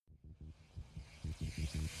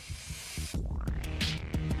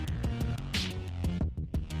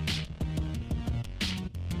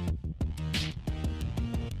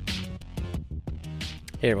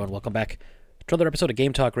Hey everyone, welcome back to another episode of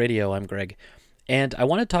Game Talk Radio. I'm Greg, and I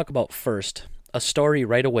want to talk about first a story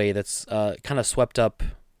right away that's kind of swept up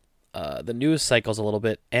the news cycles a little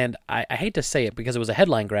bit, and I hate to say it because it was a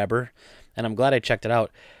headline grabber, and I'm glad I checked it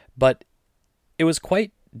out, but it was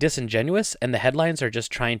quite disingenuous, and the headlines are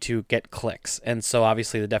just trying to get clicks, and so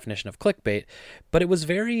obviously the definition of clickbait, but it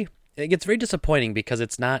gets very disappointing because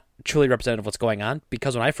it's not truly representative of what's going on,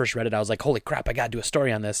 because when I first read it, I was like, holy crap, I gotta do a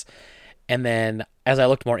story on this. And then as I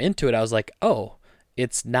looked more into it, I was like, oh,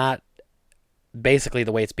 it's not basically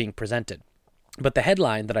the way it's being presented. But the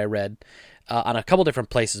headline that I read on a couple different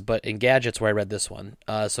places, but in Gadgets where I read this one,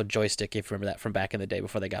 so Joystick, if you remember that from back in the day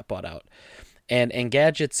before they got bought out. And in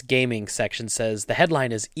Gadgets gaming section says, the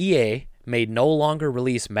headline is EA may no longer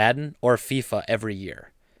release Madden or FIFA every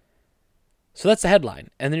year. So that's the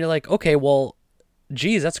headline. And then you're like, okay, well,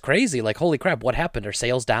 geez, that's crazy. Like, holy crap, what happened? Are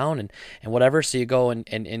sales down and whatever? So you go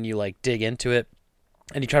and you like dig into it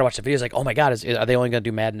and you try to watch the videos like, oh my God, are they only going to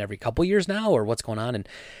do Madden every couple years now or what's going on? And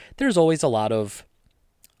there's always a lot of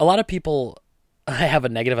people have a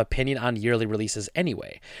negative opinion on yearly releases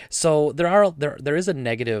anyway. So there is a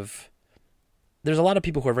negative. There's a lot of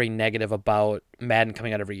people who are very negative about Madden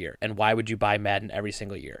coming out every year, and why would you buy Madden every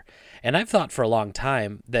single year? And I've thought for a long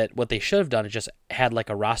time that what they should have done is just had like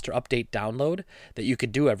a roster update download that you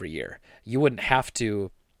could do every year. You wouldn't have to,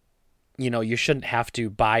 you shouldn't have to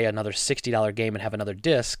buy another $60 game and have another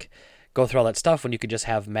disc, go through all that stuff when you could just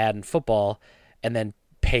have Madden football and then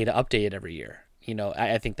pay to update it every year.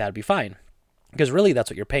 I think that'd be fine. Because really that's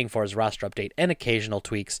what you're paying for is roster update and occasional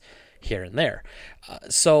tweaks here and there.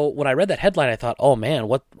 So when I read that headline, I thought, oh man,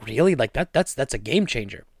 what really? Like that's a game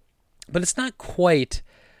changer. But it's not quite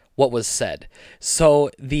what was said.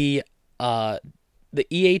 So the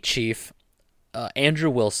EA chief, Andrew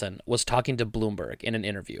Wilson, was talking to Bloomberg in an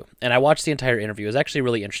interview. And I watched the entire interview. It was actually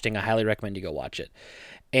really interesting. I highly recommend you go watch it.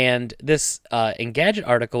 And this Engadget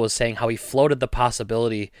article was saying how he floated the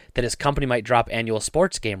possibility that his company might drop annual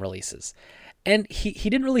sports game releases. And he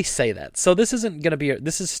didn't really say that. So this isn't going to be,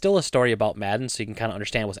 this is still a story about Madden, so you can kind of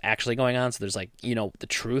understand what's actually going on. So there's like, the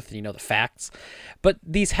truth and the facts. But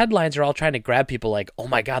these headlines are all trying to grab people like, oh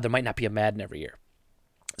my God, there might not be a Madden every year.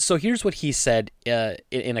 So here's what he said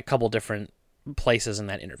in a couple different places in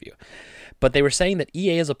that interview. But they were saying that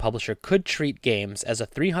EA as a publisher could treat games as a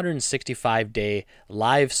 365-day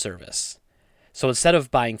live service. So instead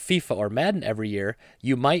of buying FIFA or Madden every year,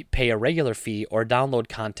 you might pay a regular fee or download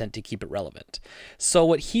content to keep it relevant. So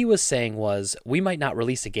what he was saying was, we might not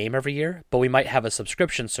release a game every year, but we might have a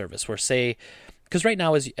subscription service where, say, because right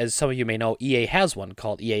now, as some of you may know, EA has one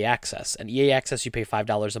called EA Access. And EA Access, you pay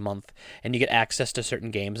 $5 a month, and you get access to certain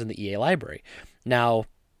games in the EA library. Now,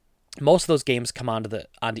 most of those games come onto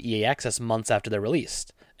EA Access months after they're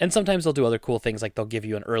released. And sometimes they'll do other cool things, like they'll give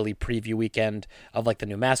you an early preview weekend of like the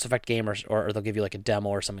new Mass Effect game, or they'll give you like a demo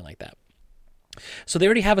or something like that. So they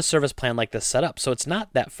already have a service plan like this set up. So it's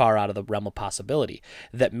not that far out of the realm of possibility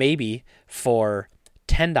that maybe for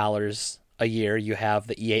 $10 a year you have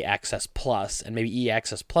the EA Access Plus, and maybe EA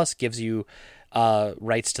Access Plus gives you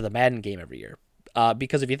rights to the Madden game every year.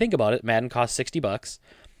 Because if you think about it, Madden costs $60.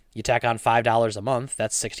 You tack on $5 a month,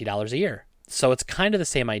 that's $60 a year. So it's kind of the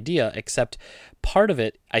same idea, except part of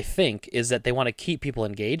it, I think, is that they want to keep people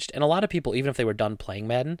engaged. And a lot of people, even if they were done playing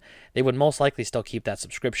Madden, they would most likely still keep that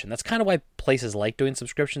subscription. That's kind of why places like doing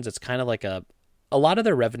subscriptions. It's kind of like a lot of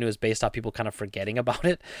their revenue is based off people kind of forgetting about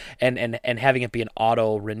it and having it be an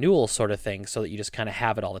auto renewal sort of thing so that you just kind of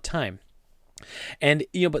have it all the time. And,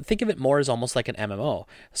 but think of it more as almost like an MMO.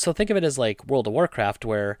 So think of it as like World of Warcraft,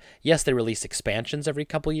 where, yes, they release expansions every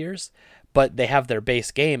couple years, but they have their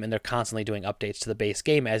base game and they're constantly doing updates to the base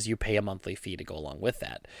game as you pay a monthly fee to go along with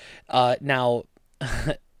that. Now,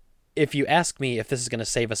 if you ask me if this is going to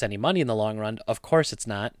save us any money in the long run, of course it's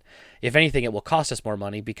not. If anything, it will cost us more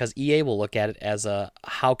money because EA will look at it as a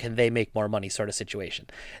how can they make more money sort of situation.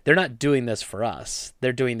 They're not doing this for us.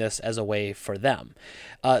 They're doing this as a way for them.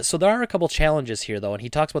 So there are a couple challenges here, though, and he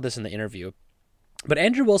talks about this in the interview. But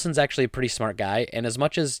Andrew Wilson's actually a pretty smart guy, and as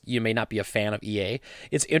much as you may not be a fan of EA,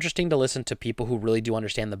 it's interesting to listen to people who really do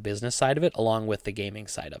understand the business side of it along with the gaming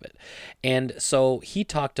side of it. And so he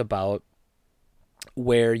talked about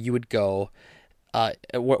where you would go,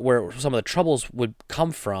 where some of the troubles would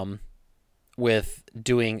come from with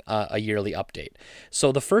doing a yearly update.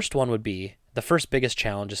 So the first one would be, the first biggest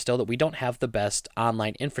challenge is still that we don't have the best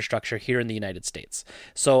online infrastructure here in the United States.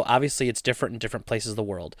 So obviously it's different in different places of the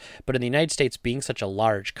world, but in the United States, being such a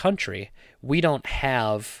large country, we don't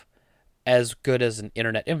have as good as an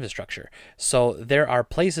internet infrastructure. So there are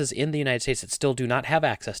places in the United States that still do not have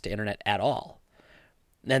access to internet at all.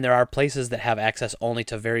 And there are places that have access only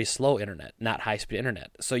to very slow internet, not high-speed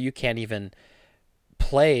internet. So you can't even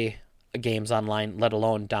play games online, let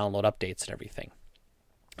alone download updates and everything.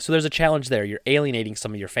 So there's a challenge there. You're alienating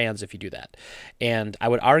some of your fans if you do that. And I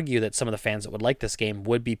would argue that some of the fans that would like this game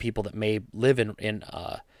would be people that may live would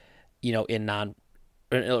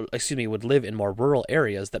live in more rural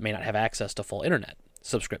areas that may not have access to full internet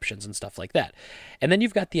subscriptions and stuff like that. And then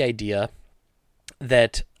you've got the idea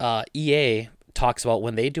that EA talks about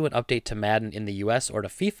when they do an update to Madden in the US or to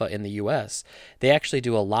FIFA in the US, they actually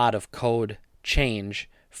do a lot of code change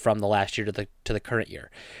from the last year to the current year.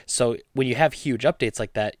 So when you have huge updates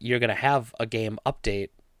like that, you're going to have a game update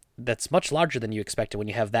that's much larger than you expected when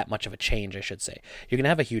you have that much of a change, I should say. You're going to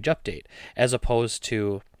have a huge update, as opposed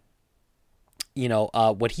to,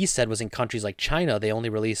 what he said was in countries like China, they only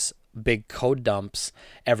release big code dumps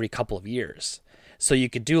every couple of years. So you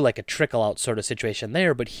could do like a trickle out sort of situation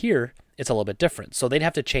there, but here it's a little bit different. So they'd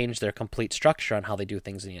have to change their complete structure on how they do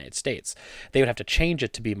things in the United States. They would have to change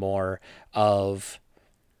it to be more of,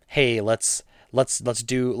 hey, let's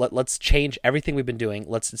change everything we've been doing.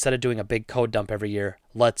 Let's, instead of doing a big code dump every year,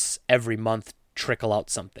 let's every month trickle out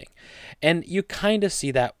something. And you kind of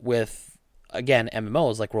see that with, again,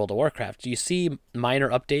 MMOs like World of Warcraft. You see minor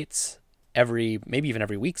updates maybe even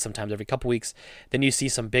every week, sometimes every couple weeks. Then you see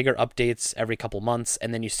some bigger updates every couple months,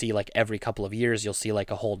 and then you see like every couple of years, you'll see like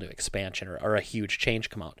a whole new expansion or a huge change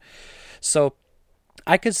come out. So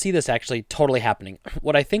I could see this actually totally happening.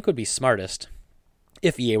 What I think would be smartest,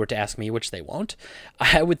 if EA were to ask me, which they won't,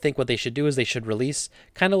 I would think what they should do is they should release,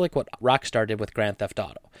 kind of like what Rockstar did with Grand Theft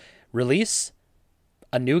Auto, release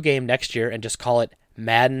a new game next year and just call it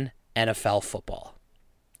Madden NFL Football.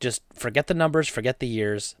 Just forget the numbers, forget the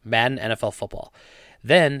years, Madden NFL Football.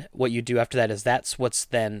 Then what you do after that is that's what's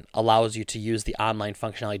then allows you to use the online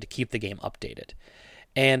functionality to keep the game updated.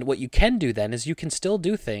 And what you can do then is you can still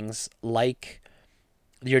do things like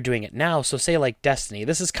you're doing it now. So say like Destiny.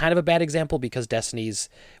 This is kind of a bad example because Destiny's,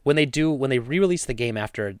 when they re-release the game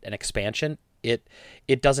after an expansion, it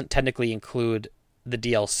doesn't technically include the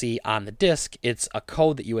DLC on the disc. It's a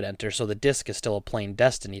code that you would enter, so the disc is still a plain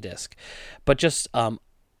Destiny disc. But just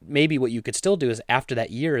maybe what you could still do is after that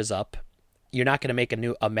year is up, you're not going to make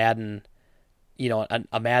a Madden,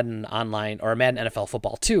 a Madden Online or a Madden NFL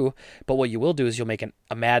Football 2, but what you will do is you'll make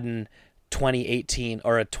a Madden 2018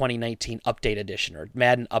 or a 2019 Update Edition or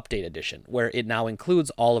Madden Update Edition, where it now includes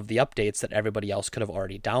all of the updates that everybody else could have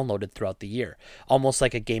already downloaded throughout the year, almost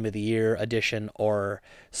like a Game of the Year edition or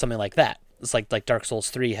something like that. It's like Dark Souls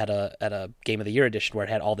 3 had a Game of the Year edition where it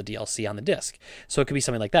had all the DLC on the disc. So it could be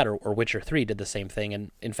something like that, or Witcher 3 did the same thing,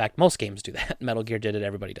 and in fact, most games do that. Metal Gear did it,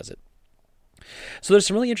 everybody does it. So there's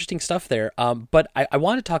some really interesting stuff there, but I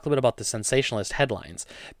want to talk a little bit about the sensationalist headlines,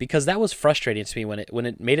 because that was frustrating to me when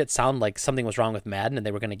it made it sound like something was wrong with Madden and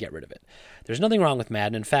they were going to get rid of it. There's nothing wrong with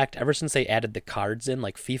Madden. In fact, ever since they added the cards in,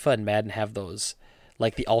 like FIFA and Madden have those,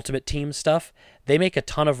 like the Ultimate Team stuff, they make a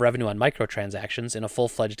ton of revenue on microtransactions in a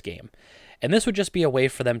full-fledged game. And this would just be a way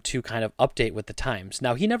for them to kind of update with the times.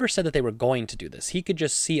 Now, he never said that they were going to do this. He could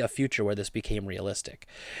just see a future where this became realistic.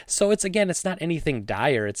 So it's not anything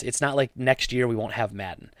dire. It's not like next year we won't have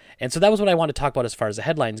Madden. And so that was what I wanted to talk about as far as the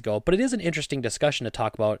headlines go. But it is an interesting discussion to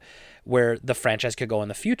talk about where the franchise could go in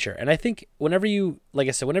the future. And I think whenever you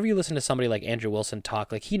listen to somebody like Andrew Wilson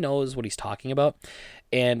talk, like he knows what he's talking about.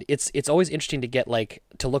 And it's always interesting to get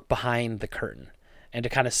to look behind the curtain and to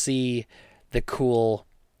kind of see the cool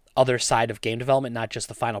other side of game development, not just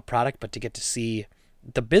the final product, but to get to see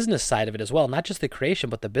the business side of it as well, not just the creation,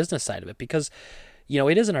 but the business side of it, because,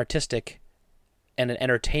 it is an artistic and an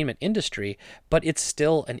entertainment industry, but it's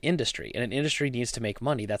still an industry, and an industry needs to make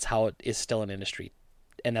money. That's how it is still an industry,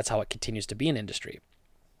 and that's how it continues to be an industry.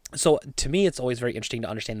 So to me, it's always very interesting to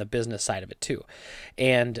understand the business side of it too.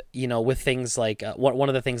 And, with things like, one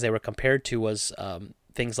of the things they were compared to was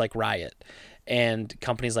things like Riot and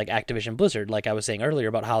companies like Activision Blizzard, like I was saying earlier,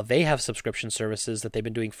 about how they have subscription services that they've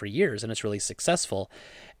been doing for years, and it's really successful.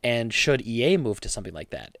 And should EA move to something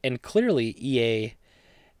like that? And clearly EA,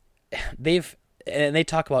 they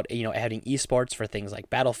talk about, adding esports for things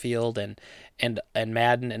like Battlefield and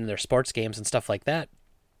Madden and their sports games and stuff like that.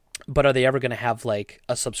 But are they ever going to have like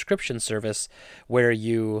a subscription service where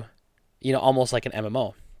almost like an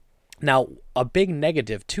MMO? Now, a big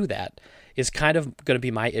negative to that is kind of going to be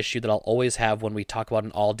my issue that I'll always have when we talk about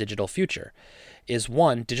an all-digital future, is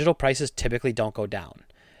one, digital prices typically don't go down,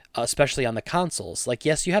 especially on the consoles. Like,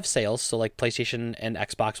 yes, you have sales, so like PlayStation and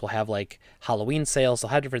Xbox will have like Halloween sales, they'll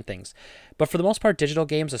have different things. But for the most part, digital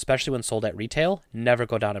games, especially when sold at retail, never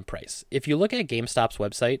go down in price. If you look at GameStop's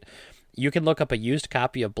website, you can look up a used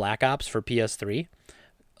copy of Black Ops for PS3.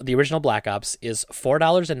 the original Black Ops is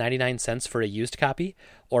 $4.99 for a used copy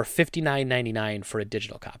or $59.99 for a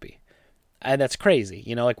digital copy. And that's crazy.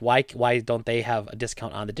 Like why don't they have a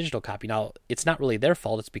discount on the digital copy? Now, it's not really their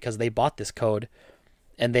fault. It's because they bought this code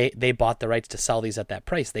and they bought the rights to sell these at that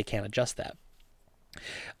price. They can't adjust that.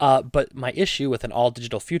 But my issue with an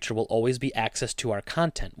all-digital future will always be access to our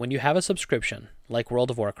content. When you have a subscription, like World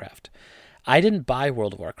of Warcraft, I didn't buy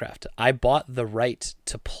World of Warcraft. I bought the right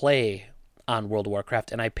to play on World of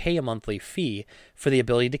Warcraft, and I pay a monthly fee for the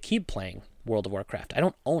ability to keep playing World of Warcraft. I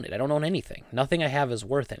don't own it. I don't own anything. Nothing I have is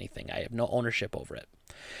worth anything. I have no ownership over it.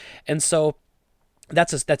 And so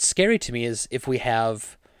that's scary to me is if we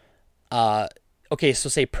have, okay, so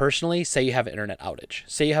say personally, say you have an internet outage.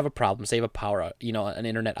 Say you have a problem, say you have a power, an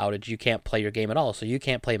internet outage. You can't play your game at all, so you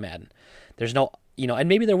can't play Madden. There's no, and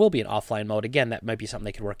maybe there will be an offline mode. Again, that might be something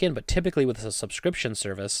they could work in, but typically with a subscription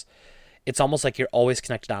service, it's almost like you're always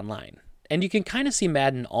connected online. And you can kind of see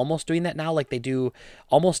Madden almost doing that now. Like they do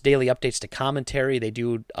almost daily updates to commentary. They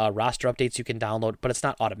do roster updates you can download, but it's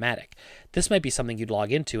not automatic. This might be something you'd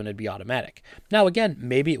log into and it'd be automatic. Now, again,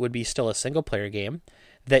 maybe it would be still a single player game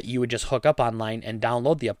that you would just hook up online and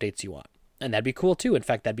download the updates you want. And that'd be cool too. In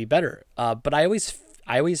fact, that'd be better. But I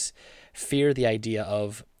always fear the idea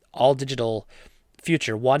of all digital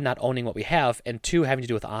future. One, not owning what we have, and two, having to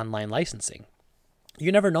do with online licensing.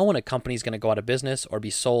 You never know when a company is going to go out of business or be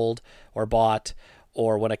sold or bought,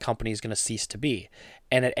 or when a company is going to cease to be.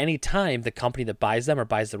 And at any time, the company that buys them or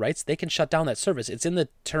buys the rights, they can shut down that service. It's in the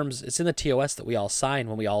terms, it's in the TOS that we all sign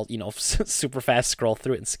when we all, super fast scroll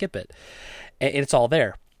through it and skip it. And it's all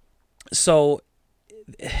there. So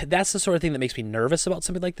that's the sort of thing that makes me nervous about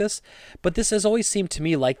something like this. But this has always seemed to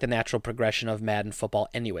me like the natural progression of Madden football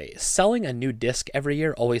anyway. Selling a new disc every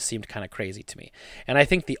year always seemed kind of crazy to me. And I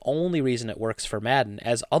think the only reason it works for Madden,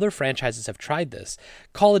 as other franchises have tried this,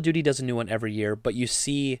 Call of Duty does a new one every year, but you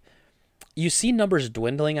see numbers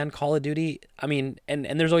dwindling on Call of Duty. I mean, and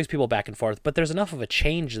there's always people back and forth, but there's enough of a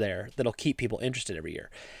change there that'll keep people interested every year.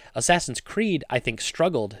 Assassin's Creed, I think,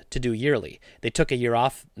 struggled to do yearly. They took a year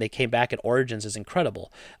off. They came back, and Origins is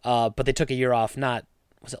incredible. But they took a year off,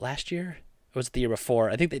 was it last year? Or was it the year before?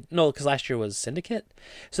 I think because last year was Syndicate.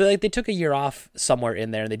 So they took a year off somewhere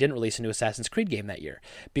in there, and they didn't release a new Assassin's Creed game that year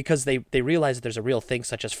because they realized that there's a real thing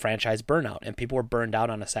such as franchise burnout, and people were burned out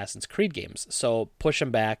on Assassin's Creed games. So push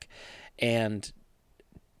them back and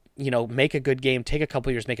make a good game, take a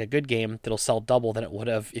couple years, make a good game that'll sell double than it would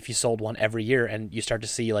have if you sold one every year, and you start to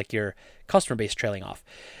see like your customer base trailing off.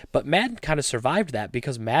 But Madden kind of survived that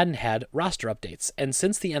because Madden had roster updates. And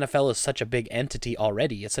since the NFL is such a big entity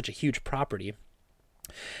already, it's such a huge property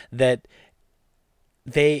that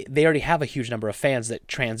they already have a huge number of fans that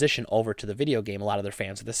transition over to the video game. A lot of their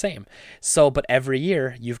fans are the same. So, but every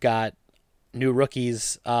year you've got new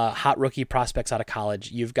rookies, hot rookie prospects out of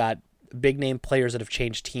college. You've got big name players that have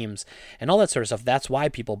changed teams and all that sort of stuff. That's why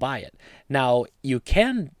people buy it. Now, you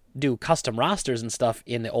can do custom rosters and stuff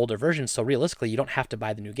in the older versions, so realistically, you don't have to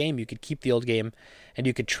buy the new game. You could keep the old game and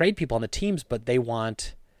you could trade people on the teams, but they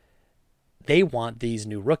want these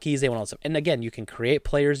new rookies. They want all this stuff. And again, you can create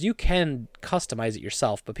players. You can customize it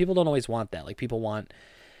yourself, but people don't always want that. Like, people want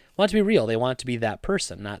it to be real. They want it to be that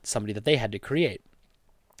person, not somebody that they had to create.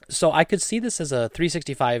 So I could see this as a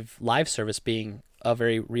 365 live service being a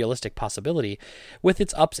very realistic possibility with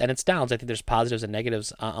its ups and its downs. I think there's positives and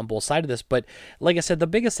negatives on both sides of this. But like I said, the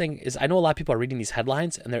biggest thing is I know a lot of people are reading these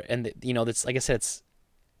headlines that's, like I said,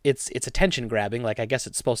 it's attention grabbing, like I guess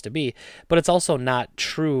it's supposed to be, but it's also not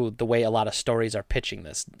true the way a lot of stories are pitching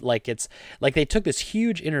this. Like, it's like they took this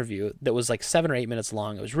huge interview that was like 7 or 8 minutes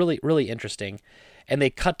long. It was really, really interesting. And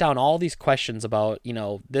they cut down all these questions about,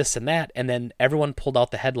 this and that. And then everyone pulled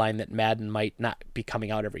out the headline that Madden might not be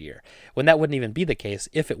coming out every year, when that wouldn't even be the case.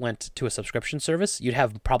 If it went to a subscription service, you'd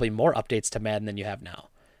have probably more updates to Madden than you have now,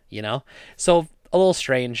 So a little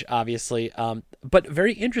strange, obviously, but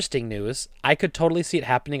very interesting news. I could totally see it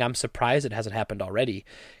happening. I'm surprised it hasn't happened already,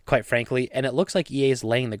 quite frankly. And it looks like EA is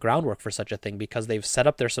laying the groundwork for such a thing because they've set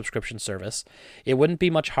up their subscription service. It wouldn't be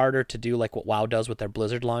much harder to do like what WoW does with their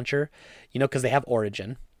Blizzard launcher, because they have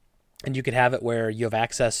Origin. And you could have it where you have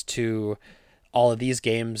access to all of these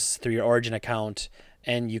games through your Origin account,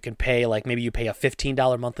 and you can pay, like maybe you pay a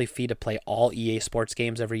 $15 monthly fee to play all EA Sports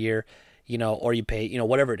games every year. Or you pay,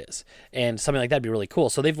 whatever it is. And something like that would be really cool.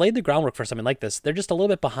 So they've laid the groundwork for something like this. They're just a little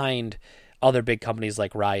bit behind other big companies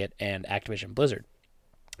like Riot and Activision Blizzard.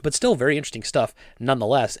 But still very interesting stuff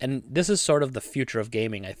nonetheless. And this is sort of the future of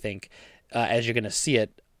gaming, I think, as you're going to see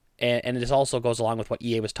it. And this also goes along with what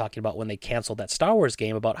EA was talking about when they canceled that Star Wars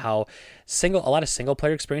game, about how a lot of single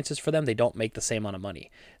player experiences for them, they don't make the same amount of money.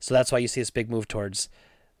 So that's why you see this big move towards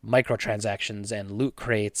microtransactions and loot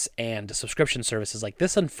crates and subscription services. Like,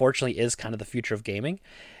 this unfortunately is kind of the future of gaming,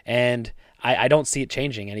 and I don't see it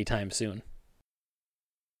changing anytime soon.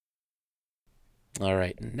 All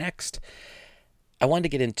right, next, I wanted to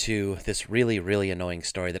get into this really, really annoying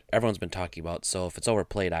story that everyone's been talking about, so if it's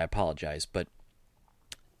overplayed, I apologize, but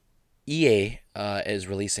EA is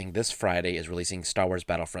releasing this Friday, is releasing Star Wars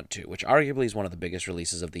Battlefront 2, which arguably is one of the biggest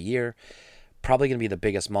releases of the year, probably going to be the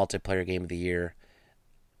biggest multiplayer game of the year,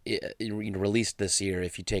 released this year.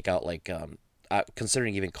 If you take out, like,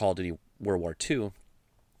 considering even Call of Duty World War II,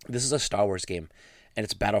 this is a Star Wars game, and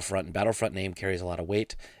it's Battlefront, and Battlefront name carries a lot of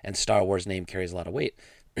weight, and Star Wars name carries a lot of weight.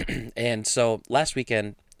 And so last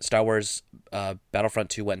weekend, Star Wars Battlefront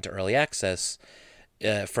 2 went into early access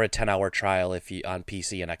for a 10-hour trial on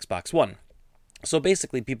PC and Xbox One. So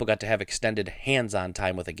basically, people got to have extended hands-on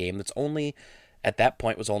time with a game that's only, at that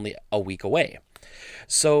point, was only a week away.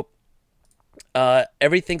 So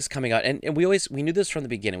everything's coming out, and we knew this from the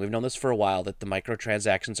beginning. We've known this for a while, that the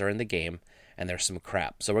microtransactions are in the game, and there's some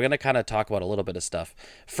crap. So we're going to kind of talk about a little bit of stuff.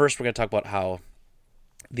 First, we're going to talk about how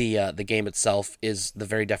the game itself is the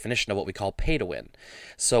very definition of what we call pay to win.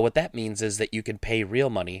 So what that means is that you can pay real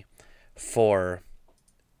money for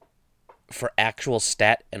actual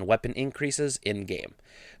stat and weapon increases in game.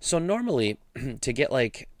 So normally, to get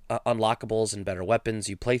like unlockables and better weapons,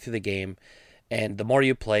 you play through the game, and the more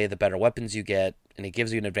you play, the better weapons you get, and it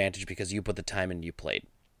gives you an advantage because you put the time in and you played.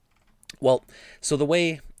 Well, so the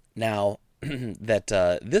way now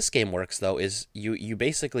that this game works, though, is you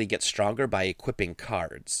basically get stronger by equipping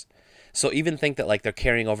cards. So even think that, like, they're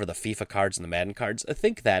carrying over the FIFA cards and the Madden cards.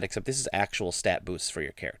 Think that, except this is actual stat boosts for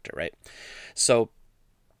your character, right? So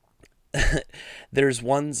there's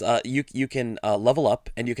ones you can level up,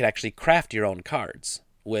 and you can actually craft your own cards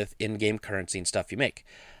with in-game currency and stuff you make.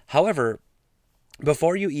 However,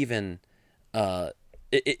 before you even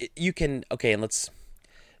you can, okay, and let's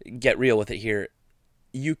get real with it here.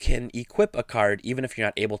 You can equip a card even if you're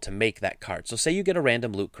not able to make that card. So say you get a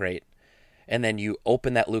random loot crate, and then you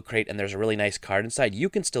open that loot crate and there's a really nice card inside. You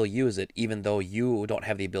can still use it even though you don't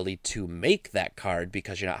have the ability to make that card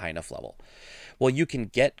because you're not high enough level. Well, you can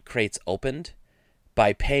get crates opened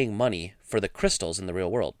by paying money for the crystals in the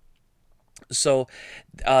real world. So,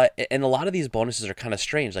 and a lot of these bonuses are kind of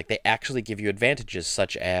strange. Like, they actually give you advantages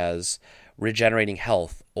such as regenerating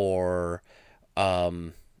health, or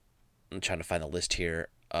I'm trying to find the list here.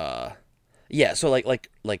 Yeah, so like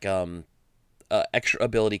extra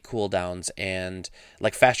ability cooldowns, and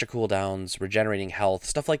like faster cooldowns, regenerating health,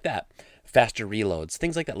 stuff like that. Faster reloads,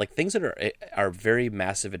 things like that. Like, things that are very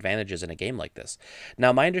massive advantages in a game like this.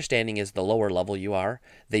 Now, my understanding is the lower level you are,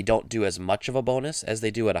 they don't do as much of a bonus as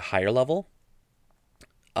they do at a higher level.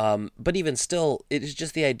 But even still, it is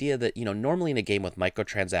just the idea that, normally in a game with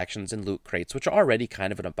microtransactions and loot crates, which are already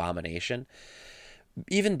kind of an abomination,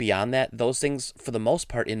 even beyond that, those things, for the most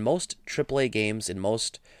part, in most AAA games, in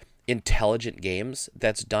most intelligent games,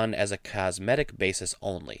 that's done as a cosmetic basis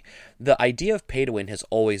only. The idea of pay to win has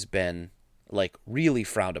always been, like, really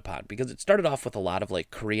frowned upon, because it started off with a lot of,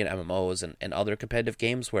 like, Korean MMOs and other competitive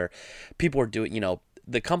games where people were doing,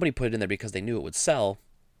 the company put it in there because they knew it would sell,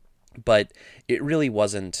 but it really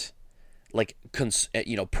wasn't, like,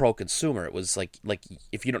 pro-consumer. It was like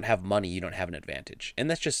if you don't have money, you don't have an advantage. And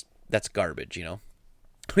that's garbage,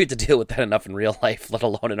 We have to deal with that enough in real life, let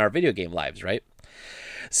alone in our video game lives, right?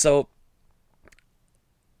 So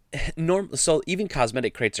even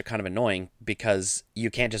cosmetic crates are kind of annoying because you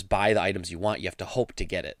can't just buy the items you want. You have to hope to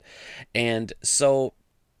get it. And so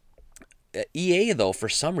EA, though, for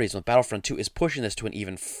some reason with Battlefront 2 is pushing this to an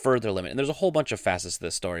even further limit. And there's a whole bunch of facets to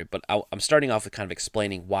this story, but I'm starting off with kind of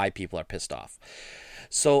explaining why people are pissed off.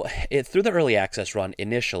 So through the early access run,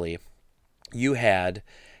 initially, you had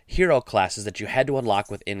hero classes that you had to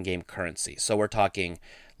unlock with in-game currency. So we're talking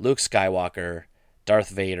Luke Skywalker, Darth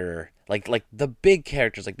Vader, like the big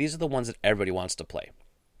characters. Like, these are the ones that everybody wants to play.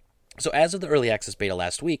 So as of the early access beta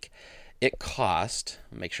last week, it cost,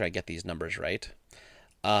 make sure I get these numbers right,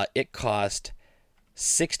 it cost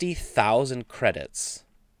 60,000 credits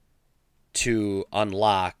to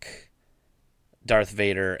unlock Darth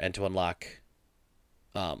Vader and to unlock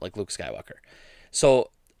like Luke Skywalker.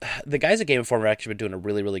 So the guys at Game Informer have actually been doing a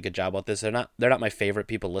really, really good job about this. They're not my favorite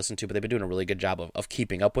people to listen to, but they've been doing a really good job of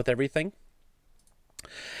keeping up with everything.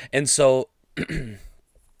 And so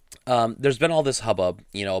there's been all this hubbub,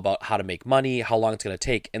 about how to make money, how long it's going to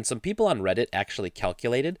take. And some people on Reddit actually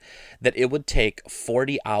calculated that it would take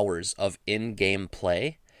 40 hours of in-game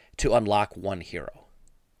play to unlock one hero.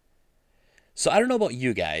 So I don't know about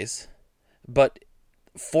you guys, but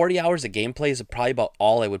 40 hours of gameplay is probably about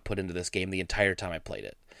all I would put into this game the entire time I played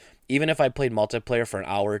it. even if I played multiplayer for an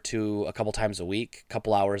hour or two a couple times a week,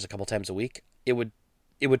 couple hours a couple times a week, it would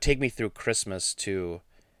take me through Christmas to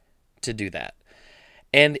do that.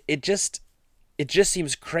 And it just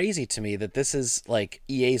seems crazy to me that this is like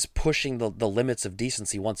EA's pushing the limits of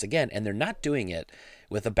decency once again, and they're not doing it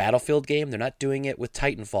with a Battlefield game. They're not doing it with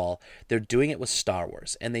Titanfall. They're doing it with Star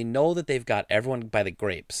Wars, and they know that they've got everyone by the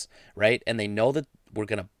grapes, right? And they know that we're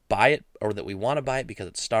gonna buy it, or that we want to buy it because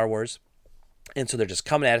it's Star Wars. And so they're just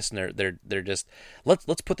coming at us, and they're just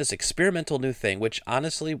let's put this experimental new thing, which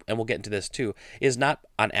honestly, and we'll get into this too, is not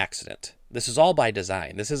on accident. This is all by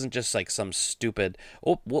design. This isn't just like some stupid,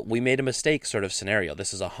 oh, well, we made a mistake sort of scenario.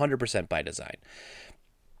 This is 100% by design.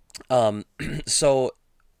 So,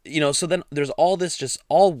 so then there's all this, just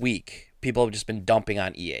all week, people have just been dumping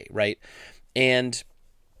on EA, right? And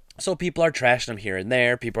so people are trashing them here and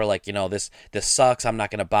there. People are like, this sucks. I'm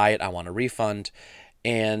not going to buy it. I want a refund.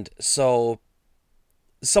 And so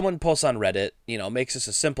someone posts on Reddit, makes this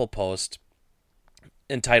a simple post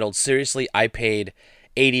entitled, "Seriously, I paid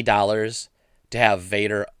 $80 to have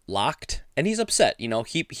Vader locked," and he's upset.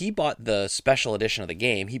 He bought the special edition of the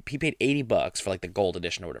game. He paid $80 for like the gold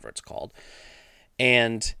edition or whatever it's called,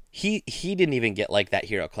 and he didn't even get like that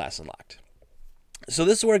hero class unlocked. So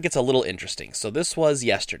this is where it gets a little interesting. So this was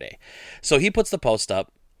yesterday. So he puts the post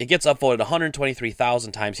up. It gets upvoted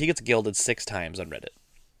 123,000 times. He gets gilded 6 times on Reddit.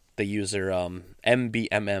 The user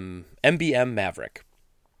MBM Maverick.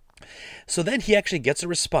 So then he actually gets a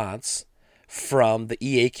response from the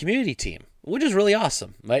EA community team, which is really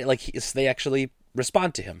awesome, right? Like they actually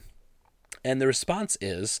respond to him. And the response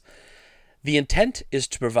is, the intent is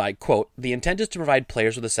to provide, quote, "The intent is to provide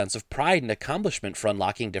players with a sense of pride and accomplishment for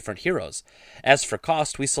unlocking different heroes. As for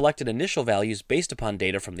cost, we selected initial values based upon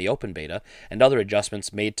data from the open beta and other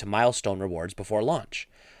adjustments made to milestone rewards before launch.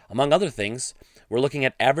 Among other things, we're looking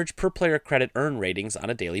at average per-player credit earn ratings on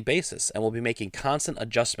a daily basis, and we'll be making constant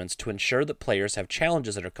adjustments to ensure that players have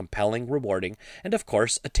challenges that are compelling, rewarding, and of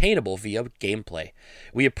course, attainable via gameplay.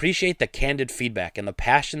 We appreciate the candid feedback and the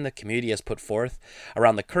passion the community has put forth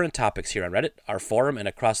around the current topics here on Reddit, our forum, and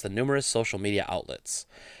across the numerous social media outlets.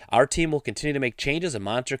 Our team will continue to make changes and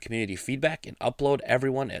monitor community feedback and update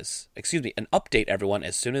everyone as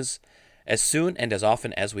soon and as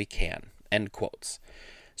often as we can." End quotes.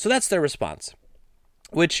 So that's their response,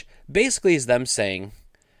 which basically is them saying,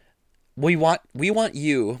 we want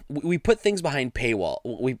you. We put things behind paywall.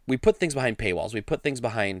 We put things behind paywalls. We put things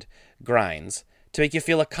behind grinds to make you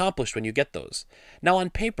feel accomplished when you get those. Now, on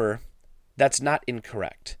paper, that's not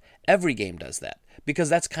incorrect. Every game does that because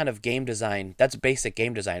that's kind of game design. That's basic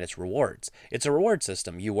game design. It's rewards. It's a reward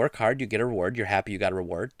system. You work hard, you get a reward. You're happy you got a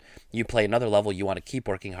reward. You play another level, you want to keep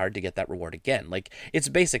working hard to get that reward again. Like, it's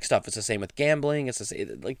basic stuff. It's the same with gambling. It's the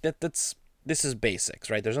same, like that's. This is basics,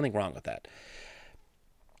 right? There's nothing wrong with that.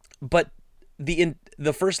 But the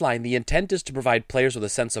first line, the intent is to provide players with a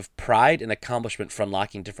sense of pride and accomplishment for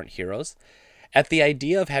unlocking different heroes. At the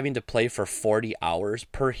idea of having to play for 40 hours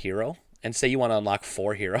per hero and say you want to unlock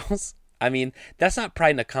 4 heroes, I mean, that's not pride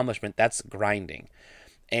and accomplishment, that's grinding.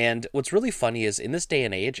 And what's really funny is in this day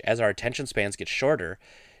and age, as our attention spans get shorter,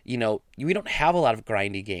 we don't have a lot of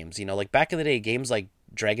grindy games. Like back in the day, games like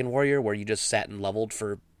Dragon Warrior, where you just sat and leveled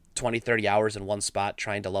for 20, 30 hours in one spot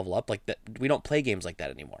trying to level up, like that. We don't play games like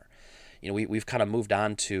that anymore. We've kind of moved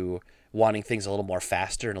on to wanting things a little more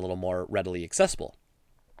faster and a little more readily accessible.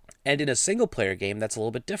 And in a single player game, that's a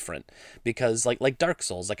little bit different because like Dark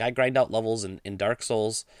Souls, like I grind out levels in Dark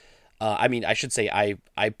Souls. I should say I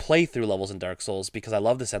play through levels in Dark Souls because I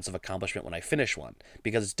love the sense of accomplishment when I finish one,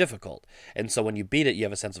 because it's difficult. And so when you beat it, you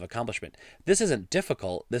have a sense of accomplishment. This isn't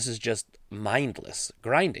difficult. This is just mindless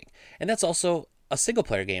grinding. And that's also a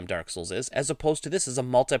single-player game, Dark Souls is, as opposed to this is a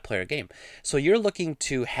multiplayer game. So you're looking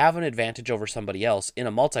to have an advantage over somebody else in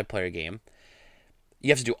a multiplayer game. You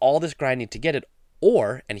have to do all this grinding to get it,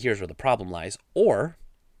 or, and here's where the problem lies, or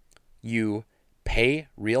you pay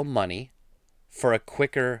real money for a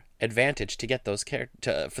quicker advantage to get those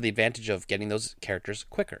for the advantage of getting those characters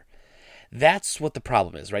quicker. That's what the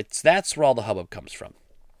problem is, right? So that's where all the hubbub comes from.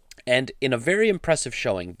 And in a very impressive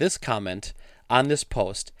showing, this comment on this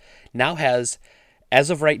post now has, as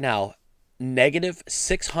of right now, negative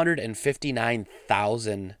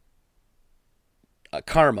 659,000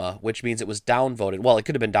 karma, which means it was downvoted. Well, it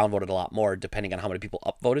could have been downvoted a lot more depending on how many people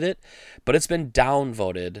upvoted it, but it's been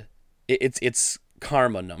downvoted. Its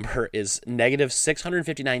karma number is negative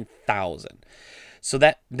 659,000. So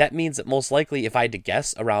that means that most likely, if I had to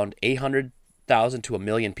guess, around 800,000 to 1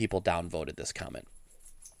 million people downvoted this comment.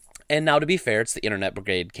 And now, to be fair, it's the Internet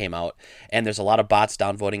Brigade came out, and there's a lot of bots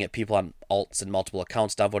downvoting it, people on alts and multiple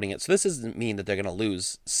accounts downvoting it. So this doesn't mean that they're going to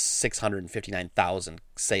lose 659,000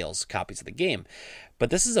 sales copies of the game. But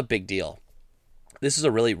this is a big deal. This is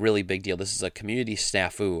a really, really big deal. This is a community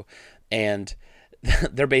snafu, and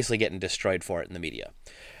they're basically getting destroyed for it in the media,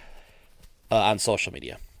 on social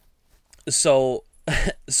media. So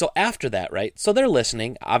after that, right? So they're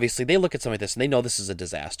listening. Obviously, they look at something like this and they know this is a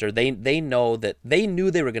disaster. They know that they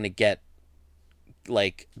knew they were going to get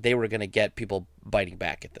people biting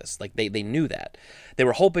back at this. Like they knew that. They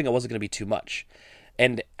were hoping it wasn't going to be too much.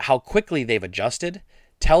 And how quickly they've adjusted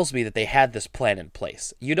tells me that they had this plan in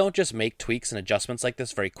place. You don't just make tweaks and adjustments like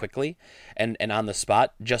this very quickly and on the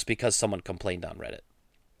spot just because someone complained on Reddit.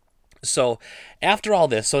 So after all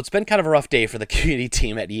this, so it's been kind of a rough day for the community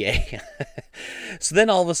team at EA. So then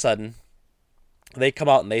all of a sudden, they come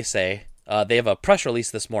out and they say, they have a press release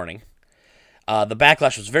this morning. The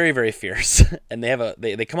backlash was very, very fierce. And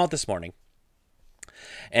they come out this morning.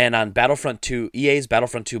 And on Battlefront 2, EA's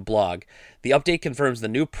Battlefront 2 blog, the update confirms the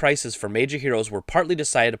new prices for major heroes were partly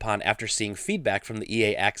decided upon after seeing feedback from the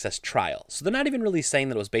EA Access trial. So they're not even really saying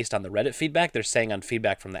that it was based on the Reddit feedback. They're saying on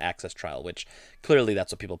feedback from the Access trial, which clearly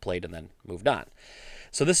that's what people played and then moved on.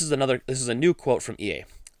 So this is a new quote from EA.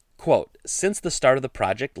 Quote, "Since the start of the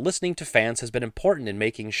project, listening to fans has been important in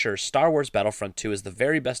making sure Star Wars Battlefront 2 is the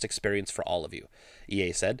very best experience for all of you,"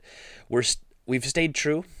 EA said. We've stayed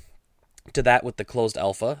true to that with the closed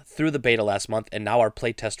alpha, through the beta last month, and now our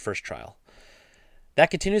playtest first trial.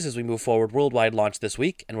 That continues as we move forward worldwide launch this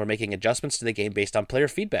week, and we're making adjustments to the game based on player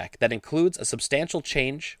feedback. That includes a substantial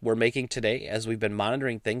change we're making today as we've been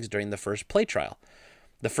monitoring things during the first play trial.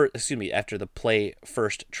 After the play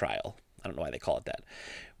first trial. I don't know why they call it that.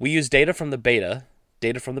 We use data from the beta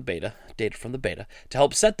to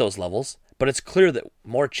help set those levels, but it's clear that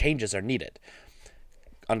more changes are needed.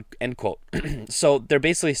 End quote. So they're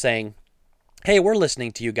basically saying, hey, we're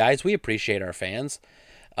listening to you guys. We appreciate our fans.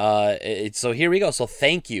 So here we go. So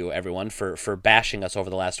thank you, everyone, for bashing us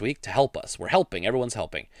over the last week to help us. We're helping. Everyone's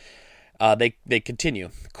helping. They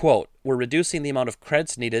continue. Quote, "We're reducing the amount of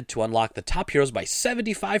credits needed to unlock the top heroes by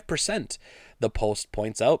 75%. The post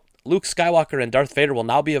points out, Luke Skywalker and Darth Vader will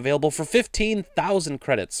now be available for 15,000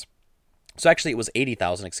 credits. So actually it was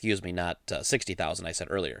 80,000, not 60,000 I said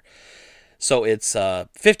earlier. So it's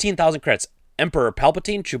 15,000 credits. Emperor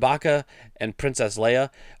Palpatine, Chewbacca, and Princess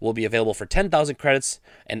Leia will be available for 10,000 credits,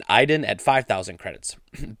 and Iden at 5,000 credits.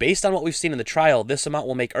 Based on what we've seen in the trial, this amount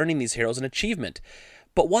will make earning these heroes an achievement,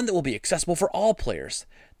 but one that will be accessible for all players.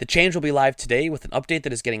 The change will be live today with an update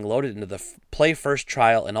that is getting loaded into the Play First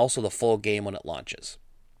trial and also the full game when it launches."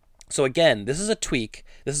 So again, this is a tweak,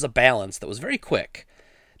 this is a balance that was very quick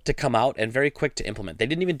to come out and very quick to implement. They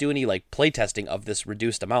didn't even do any playtesting of this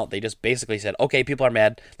reduced amount. They just basically said, okay, people are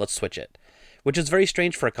mad, let's switch it. Which is very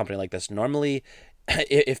strange for a company like this. Normally,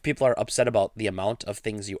 if people are upset about the amount of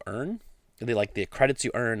things you earn, the credits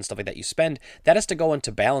you earn, stuff like that you spend, that has to go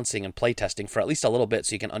into balancing and playtesting for at least a little bit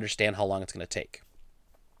so you can understand how long it's going to take.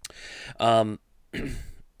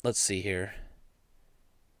 Let's see here.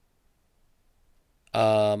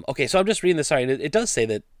 Okay, so I'm just reading this. Sorry, it does say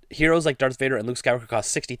that heroes like Darth Vader and Luke Skywalker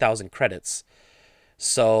cost 60,000 credits.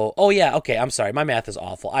 So, okay, I'm sorry. My math is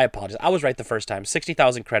awful. I apologize. I was right the first time.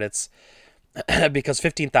 60,000 credits because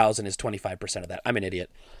 15,000 is 25% of that. I'm an idiot.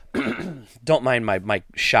 Don't mind my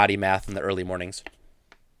shoddy math in the early mornings.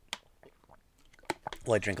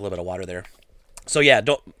 Well, I drink a little bit of water there. So yeah,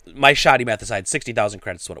 my shoddy math aside, 60,000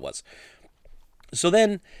 credits is what it was. So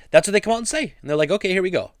then that's what they come out and say. And they're like, okay, here we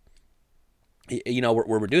go.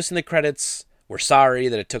 We're reducing the credits. We're sorry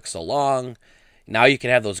that it took so long. Now you can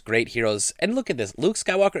have those great heroes. And look at this. Luke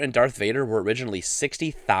Skywalker and Darth Vader were originally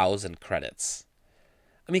 60,000 credits.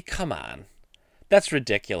 I mean, come on. That's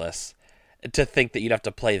ridiculous to think that you'd have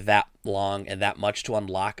to play that long and that much to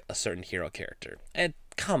unlock a certain hero character. And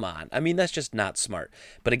come on. I mean, that's just not smart.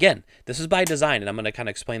 But again, this is by design, and I'm going to kind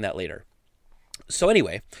of explain that later. So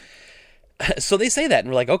anyway, so they say that, and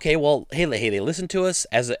we're like, okay, well, hey, they listen to us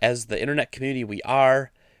as the internet community we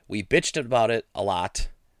are. We bitched about it a lot,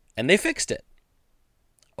 and they fixed it.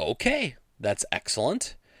 Okay, that's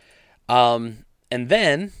excellent. And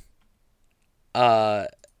then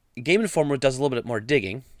Game Informer does a little bit more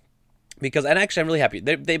digging, and actually I'm really happy.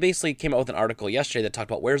 They basically came out with an article yesterday that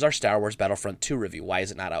talked about where's our Star Wars Battlefront 2 review? Why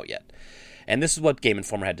is it not out yet? And this is what Game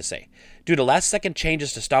Informer had to say. Due to last-second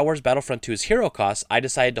changes to Star Wars Battlefront 2's hero costs, I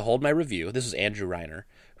decided to hold my review. This is Andrew Reiner,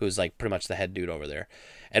 who's pretty much the head dude over there,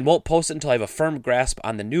 and won't post it until I have a firm grasp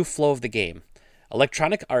on the new flow of the game.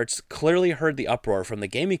 Electronic Arts clearly heard the uproar from the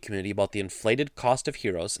gaming community about the inflated cost of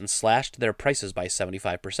Heroes and slashed their prices by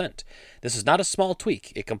 75%. This is not a small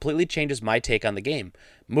tweak. It completely changes my take on the game,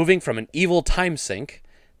 moving from an evil time sink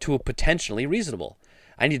to a potentially reasonable.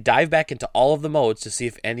 I need to dive back into all of the modes to see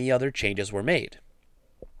if any other changes were made.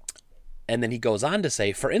 And then he goes on to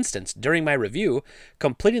say, for instance, during my review,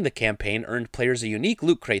 completing the campaign earned players a unique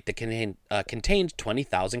loot crate that contained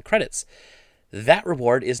 20,000 credits. That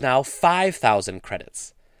reward is now 5,000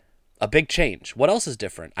 credits. A big change. What else is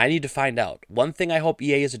different? I need to find out. One thing I hope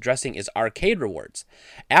EA is addressing is arcade rewards.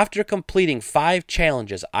 After completing 5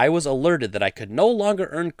 challenges, I was alerted that I could no longer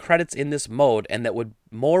earn credits in this mode and that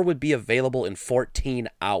more would be available in 14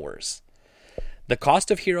 hours. The cost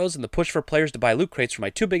of Heroes and the push for players to buy loot crates were my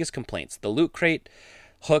 2 biggest complaints. The loot crate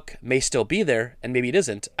hook may still be there, and maybe it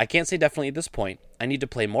isn't. I can't say definitely at this point. I need to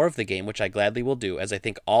play more of the game, which I gladly will do, as I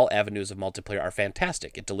think all avenues of multiplayer are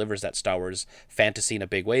fantastic. It delivers that Star Wars fantasy in a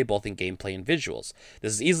big way, both in gameplay and visuals.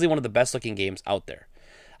 This is easily one of the best looking games out there.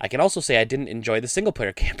 I can also say I didn't enjoy the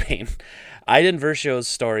single-player campaign. Aiden Versio's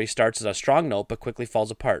story starts as a strong note, but quickly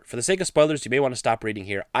falls apart. For the sake of spoilers, you may want to stop reading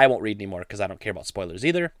here. I won't read anymore, because I don't care about spoilers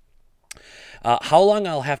either. How long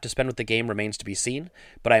I'll have to spend with the game remains to be seen,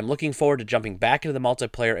 but I am looking forward to jumping back into the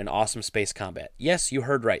multiplayer and awesome space combat. Yes, you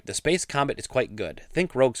heard right. The space combat is quite good.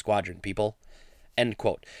 Think Rogue Squadron, people. End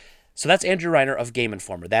quote. So that's Andrew Reiner of Game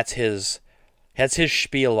Informer. That's his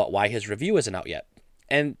spiel about why his review isn't out yet.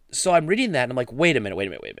 And so I'm reading that and I'm like, wait a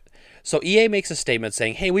minute. So EA makes a statement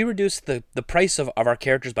saying, hey, we reduced the price of our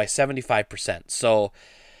characters by 75%. So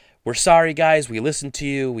we're sorry, guys. We listened to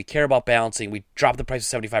you. We care about balancing. We dropped the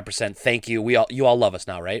price of 75%. Thank you. You all love us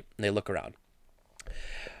now, right? And they look around.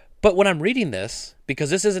 But when I'm reading this,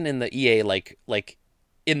 because this isn't in the EA like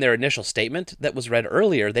in their initial statement that was read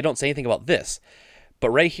earlier, they don't say anything about this.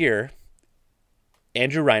 But right here,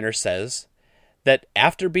 Andrew Reiner says that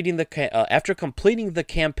after completing the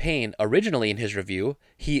campaign originally in his review,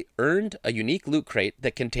 he earned a unique loot crate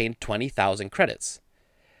that contained 20,000 credits.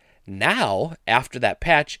 Now, after that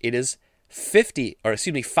patch, it is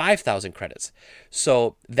 5,000 credits.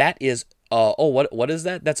 So that is, what is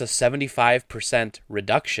that? That's a 75%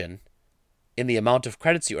 reduction in the amount of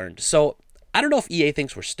credits you earned. So I don't know if EA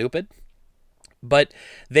thinks we're stupid, but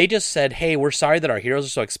they just said, hey, we're sorry that our heroes are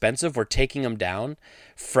so expensive. We're taking them down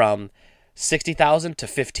from 60,000 to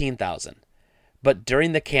 15,000. But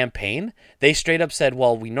during the campaign, they straight up said,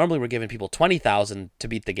 well, we normally were giving people 20,000 to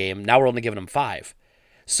beat the game. Now we're only giving them 5.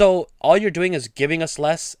 So all you're doing is giving us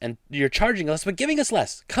less, and you're charging us, but giving us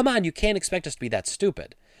less. Come on, you can't expect us to be that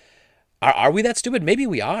stupid. Are we that stupid? Maybe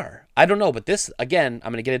we are. I don't know, but this, again,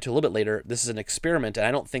 I'm going to get into a little bit later. This is an experiment, and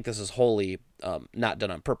I don't think this is wholly not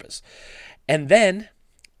done on purpose. And then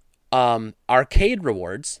arcade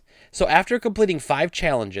rewards. So after completing 5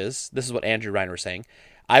 challenges, this is what Andrew Reiner was saying,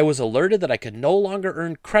 I was alerted that I could no longer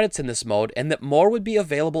earn credits in this mode, and that more would be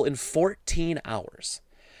available in 14 hours.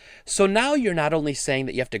 So now you're not only saying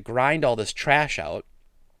that you have to grind all this trash out,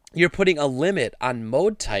 you're putting a limit on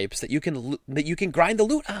mode types that you can grind the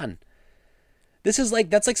loot on. That's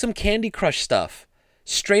like some Candy Crush stuff.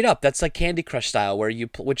 Straight up, that's like Candy Crush style,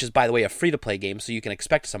 which is, by the way, a free-to-play game, so you can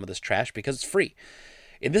expect some of this trash because it's free.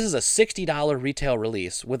 And this is a $60 retail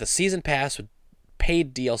release with a season pass with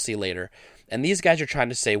paid DLC later. And these guys are trying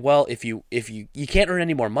to say, well, if you can't earn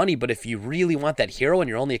any more money, but if you really want that hero and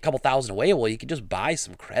you're only a couple thousand away, well, you can just buy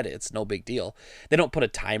some credits. No big deal. They don't put a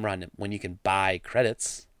timer on it when you can buy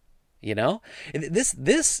credits. You know,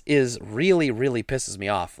 this is really, really pisses me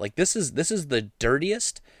off. Like this is the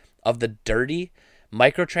dirtiest of the dirty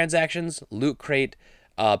microtransactions, loot crate,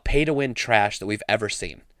 pay to win trash that we've ever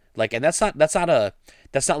seen. Like, and that's not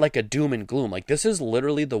like a doom and gloom. Like, this is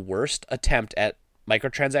literally the worst attempt at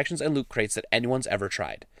microtransactions and loot crates that anyone's ever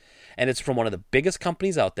tried. And it's from one of the biggest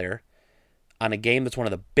companies out there on a game that's one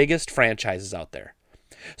of the biggest franchises out there.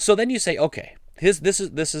 So then you say, okay, this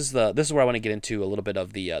is where I want to get into a little bit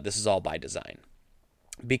of the this is all by design.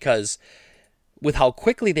 Because with how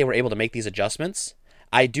quickly they were able to make these adjustments,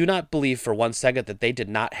 I do not believe for one second that they did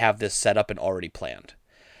not have this set up and already planned.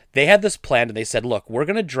 They had this planned and they said, look, we're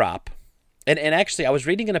going to drop. And actually, I was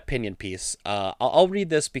reading an opinion piece. I'll read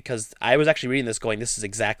this because I was actually reading this going, this is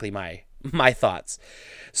exactly my thoughts.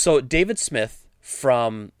 So David Smith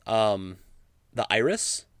from the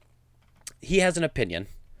Iris, he has an opinion.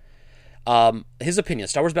 His opinion,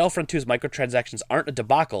 Star Wars Battlefront 2's microtransactions aren't a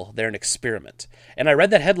debacle, they're an experiment. And I read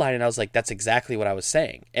that headline and I was like, that's exactly what I was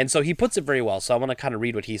saying. And so he puts it very well, so I want to kind of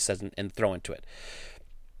read what he says and throw into it.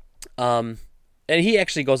 And he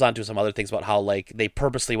actually goes on to some other things about how, like, they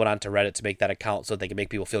purposely went on to Reddit to make that account so they can make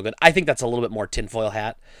people feel good. I think that's a little bit more tinfoil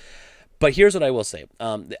hat. But here's what I will say.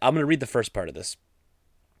 I'm going to read the first part of this.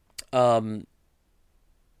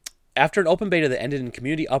 After an open beta that ended in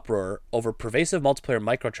community uproar over pervasive multiplayer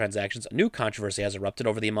microtransactions, a new controversy has erupted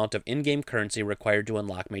over the amount of in-game currency required to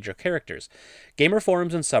unlock major characters. Gamer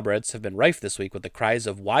forums and subreddits have been rife this week with the cries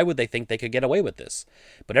of why would they think they could get away with this?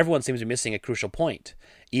 But everyone seems to be missing a crucial point.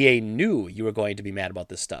 EA knew you were going to be mad about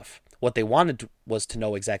this stuff. What they wanted was to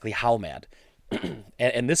know exactly how mad.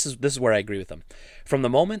 and this is where I agree with them. From the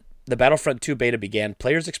moment the Battlefront 2 beta began,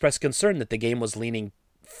 players expressed concern that the game was leaning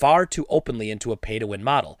far too openly into a pay-to-win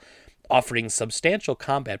model, offering substantial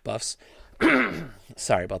combat buffs.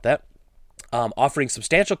 Sorry about that. Offering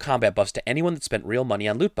substantial combat buffs to anyone that spent real money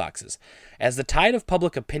on loot boxes. As the tide of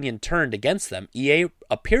public opinion turned against them, EA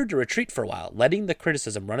appeared to retreat for a while, letting the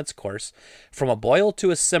criticism run its course from a boil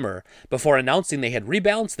to a simmer before announcing they had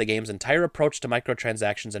rebalanced the game's entire approach to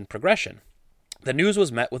microtransactions and progression. The news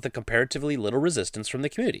was met with a comparatively little resistance from the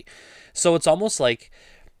community. So it's almost like,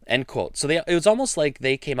 end quote. So it was almost like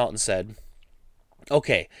they came out and said,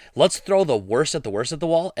 okay, let's throw the worst at the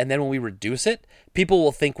wall, and then when we reduce it, people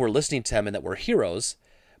will think we're listening to them and that we're heroes,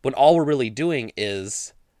 when all we're really doing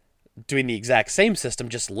is doing the exact same system,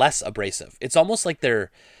 just less abrasive. It's almost like they're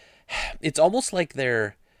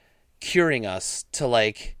curing us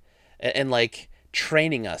to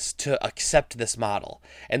training us to accept this model.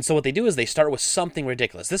 And so what they do is they start with something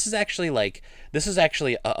ridiculous. This is actually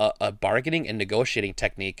a bargaining and negotiating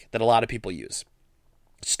technique that a lot of people use.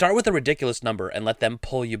 Start with a ridiculous number and let them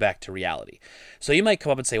pull you back to reality. So you might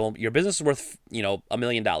come up and say, well, your business is worth, $1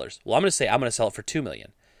 million. Well, I'm going to say I'm going to sell it for $2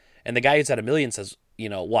 million. And the guy who's at $1 million says,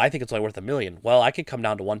 well, I think it's only worth $1 million. Well, I could come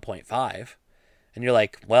down to 1.5. And you're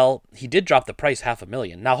like, well, he did drop the price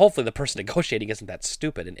 $500,000. Now, hopefully the person negotiating isn't that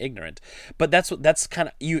stupid and ignorant. But that's kind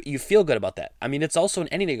of, you feel good about that. I mean, it's also in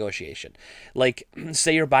any negotiation. Like,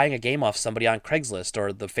 say you're buying a game off somebody on Craigslist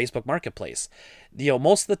or the Facebook Marketplace.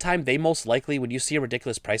 Most of the time, they most likely, when you see a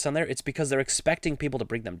ridiculous price on there, it's because they're expecting people to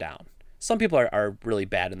bring them down. Some people are really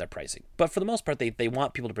bad in their pricing, but for the most part, they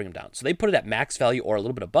want people to bring them down. So they put it at max value or a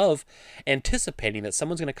little bit above, anticipating that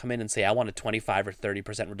someone's going to come in and say, I want a 25 or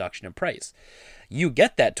 30% reduction in price. You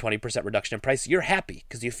get that 20% reduction in price, you're happy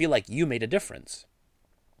because you feel like you made a difference.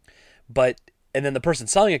 And then the person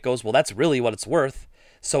selling it goes, well, that's really what it's worth.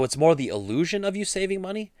 So it's more the illusion of you saving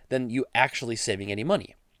money than you actually saving any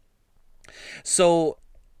money. So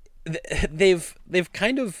they've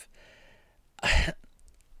kind of...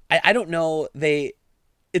 I don't know.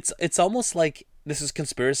 It's almost like this is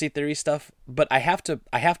conspiracy theory stuff, but I have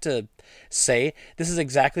to say this is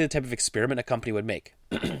exactly the type of experiment a company would make.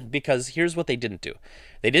 Because here's what they didn't do.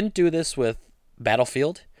 They didn't do this with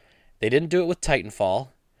Battlefield. They didn't do it with Titanfall.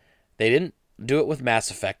 They didn't do it with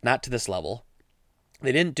Mass Effect, not to this level.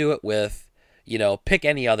 They didn't do it with, pick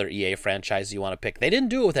any other EA franchise you want to pick. They didn't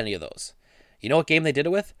do it with any of those. You know what game they did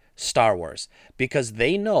it with? Star Wars, because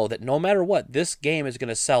they know that no matter what, this game is going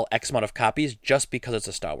to sell X amount of copies just because it's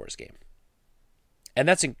a Star Wars game. And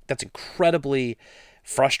that's incredibly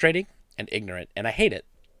frustrating and ignorant, and I hate it.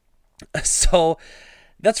 So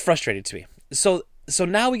that's frustrating to me. So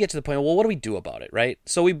now we get to the point, well, what do we do about it, right?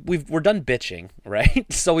 So we're done bitching, right?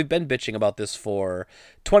 So we've been bitching about this for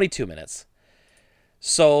 22 minutes.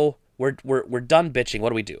 So we're done bitching. What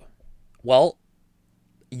do we do? Well,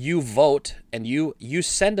 you vote and you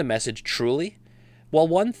send a message truly. Well,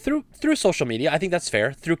 one, through social media, I think that's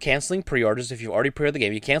fair. Through canceling pre-orders, if you've already pre-ordered the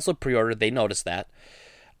game, you cancel a pre-order, they notice that.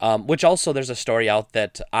 Which also, there's a story out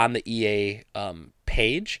that on the EA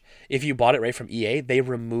page, if you bought it right from EA, they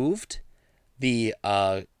removed the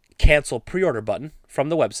cancel pre-order button from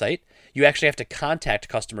the website. You actually have to contact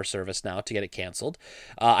customer service now to get it canceled.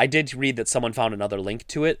 I did read that someone found another link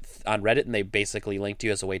to it on Reddit, and they basically linked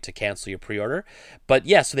you as a way to cancel your pre-order. But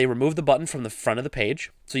yeah, so they removed the button from the front of the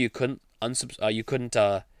page, so you couldn't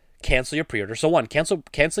cancel your pre-order. So one,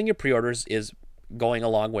 canceling your pre-orders is going a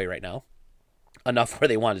long way right now, enough where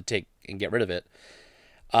they wanted to take and get rid of it.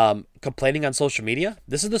 Complaining on social media,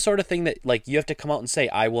 this is the sort of thing that you have to come out and say,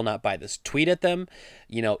 I will not buy this. Tweet at them,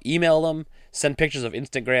 email them, send pictures of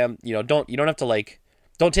Instagram. You don't have to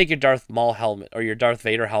don't take your Darth Maul helmet or your Darth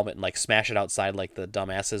Vader helmet and smash it outside like the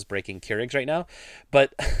dumbasses breaking Keurigs right now.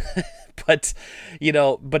 But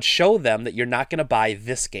but show them that you're not going to buy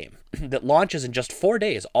this game that launches in just 4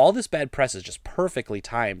 days. All this bad press is just perfectly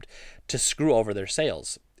timed to screw over their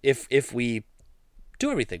sales if we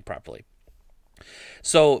do everything properly.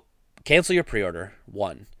 So cancel your pre-order,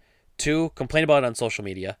 1. 2, complain about it on social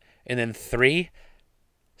media. And then 3,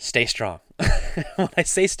 stay strong. When I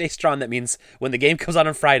say stay strong, that means when the game comes out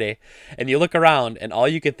on Friday and you look around and all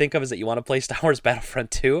you can think of is that you want to play Star Wars Battlefront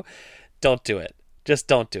 2, don't do it. Just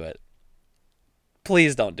don't do it.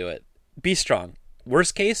 Please don't do it. be strong.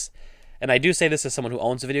 Worst case, and I do say this as someone who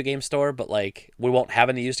owns a video game store, but like we won't have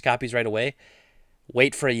any used copies right away.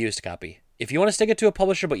 Wait for a used copy. If you want to stick it to a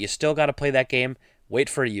publisher, but you still got to play that game, wait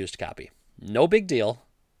for a used copy. No big deal.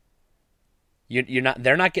 You're not.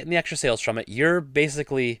 They're not getting the extra sales from it. You're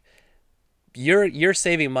basically you're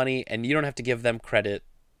saving money, and you don't have to give them credit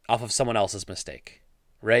off of someone else's mistake,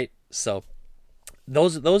 right? So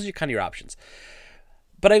those are kind of your options.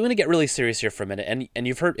 But I'm going to get really serious here for a minute. And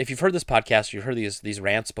if you've heard this podcast, you've heard these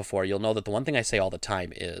rants before, you'll know that the one thing I say all the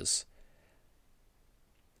time is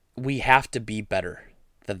we have to be better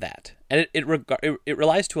than that. And it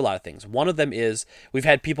relies to a lot of things. One of them is we've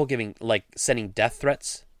had people sending death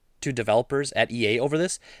threats to developers at EA over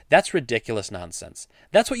this. That's ridiculous nonsense.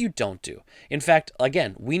 That's what you don't do. In fact,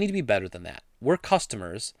 again, we need to be better than that. We're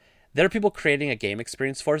customers. There are people creating a game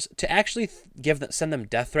experience for us to actually send them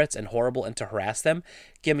death threats and to harass them.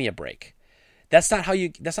 Give me a break. That's not how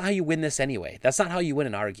you win this anyway. That's not how you win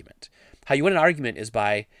an argument. How you win an argument is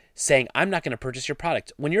by saying, I'm not going to purchase your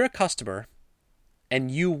product. When you're a customer and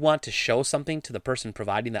you want to show something to the person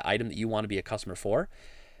providing the item that you want to be a customer for,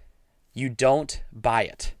 you don't buy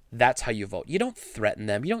it. That's how you vote. You don't threaten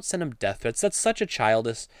them. You don't send them death threats. That's such a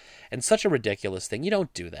childish and such a ridiculous thing. You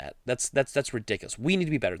don't do that. That's ridiculous. We need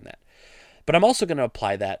to be better than that. But I'm also going to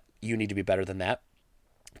apply that you need to be better than that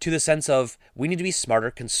to the sense of we need to be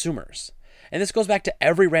smarter consumers. And this goes back to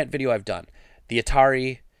every rant video I've done. The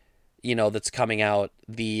Atari, that's coming out,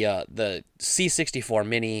 the C64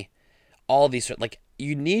 Mini, all these,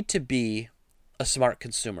 you need to be a smart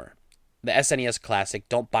consumer. The SNES Classic,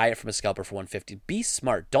 don't buy it from a scalper for $150. Be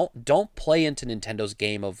smart. Don't play into Nintendo's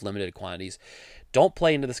game of limited quantities. Don't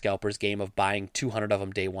play into the scalper's game of buying 200 of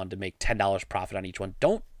them day one to make $10 profit on each one.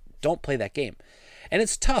 Don't play that game. And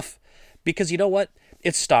it's tough because you know what?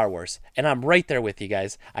 It's Star Wars, and I'm right there with you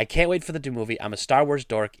guys. I can't wait for the new movie. I'm a Star Wars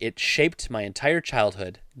dork. It shaped my entire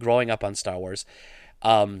childhood growing up on Star Wars.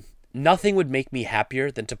 Nothing would make me happier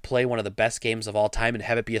than to play one of the best games of all time and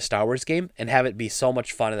have it be a Star Wars game and have it be so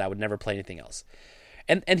much fun that I would never play anything else.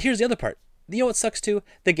 And here's the other part. You know what sucks too?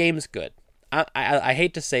 The game's good. I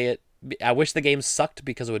hate to say it. I wish the game sucked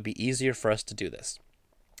because it would be easier for us to do this.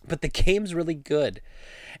 But the game's really good.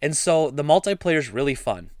 And so the multiplayer's really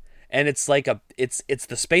fun. And it's like it's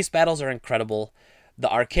the space battles are incredible. The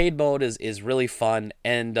arcade mode is really fun,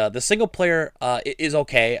 and the single player is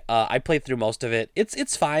okay. I played through most of it.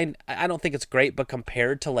 It's fine. I don't think it's great, but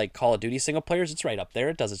compared to like Call of Duty single players, it's right up there.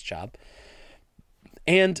 It does its job.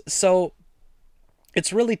 And so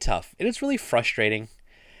it's really tough, and it's really frustrating.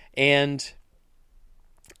 But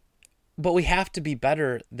we have to be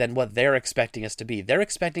better than what they're expecting us to be. They're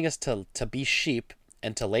expecting us to be sheep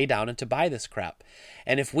and to lay down and to buy this crap.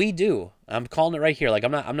 And if we do, I'm calling it right here. Like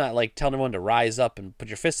I'm not like telling everyone to rise up and put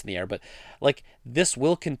your fist in the air, but like this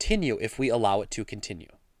will continue if we allow it to continue.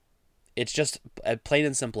 It's just plain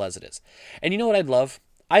and simple as it is. And you know what I'd love?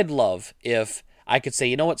 I'd love if I could say,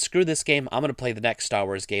 you know what, screw this game. I'm going to play the next Star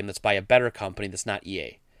Wars game that's by a better company that's not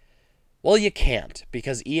EA. Well, you can't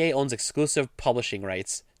because EA owns exclusive publishing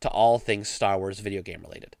rights to all things Star Wars video game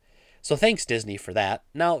related. So thanks Disney for that.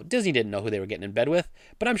 Now, Disney didn't know who they were getting in bed with,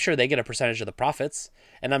 but I'm sure they get a percentage of the profits.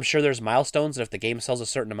 And I'm sure there's milestones that if the game sells a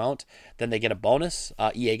certain amount, then they get a bonus.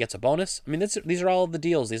 EA gets a bonus. I mean, these are all the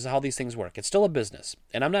deals. These are how these things work. It's still a business.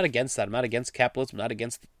 And I'm not against that. I'm not against capitalism. I'm not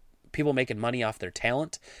against people making money off their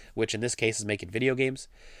talent, which in this case is making video games.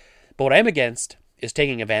 But what I am against is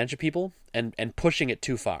taking advantage of people and pushing it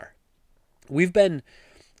too far. We've been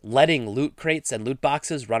letting loot crates and loot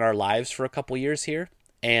boxes run our lives for a couple years here.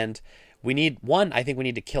 And I think we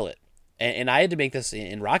need to kill it. And I had to make this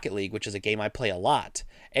in Rocket League, which is a game I play a lot.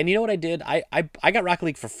 And you know what I did? I got Rocket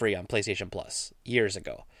League for free on PlayStation Plus years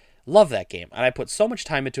ago. Love that game. And I put so much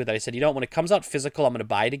time into it that I said, when it comes out physical, I'm going to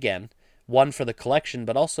buy it again. One, for the collection,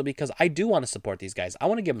 but also because I do want to support these guys. I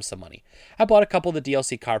want to give them some money. I bought a couple of the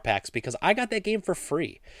DLC car packs because I got that game for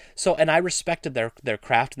free. And I respected their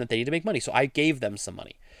craft and that they need to make money. So I gave them some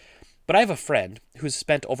money. But I have a friend who's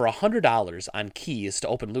spent over $100 on keys to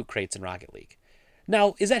open loot crates in Rocket League.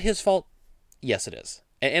 Now, is that his fault? Yes, it is.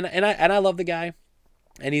 And I love the guy,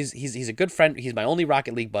 and he's a good friend. He's my only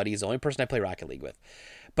Rocket League buddy. He's the only person I play Rocket League with.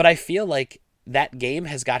 But I feel like that game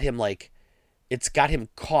has got him it's got him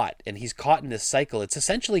caught, and he's caught in this cycle. It's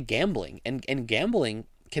essentially gambling, and gambling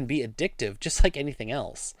can be addictive just like anything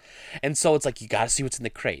else. And so it's like you got to see what's in the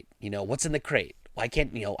crate. What's in the crate? Why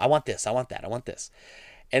can't I want this? I want that. I want this.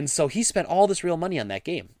 And so he spent all this real money on that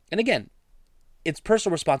game. And again, it's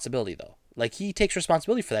personal responsibility, though. Like, he takes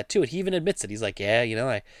responsibility for that, too. And he even admits it. He's like, yeah,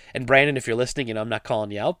 and Brandon, if you're listening, I'm not calling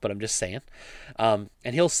you out, but I'm just saying. And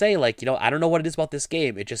he'll say, I don't know what it is about this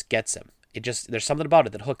game. It just gets him. There's something about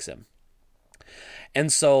it that hooks him.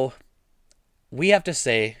 And so we have to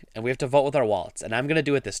say, and we have to vote with our wallets, and I'm going to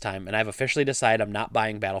do it this time, and I've officially decided I'm not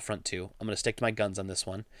buying Battlefront 2. I'm going to stick to my guns on this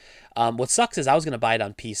one. What sucks is I was going to buy it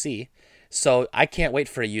on PC, so I can't wait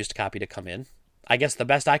for a used copy to come in. I guess the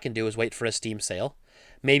best I can do is wait for a Steam sale.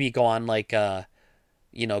 Maybe go on like,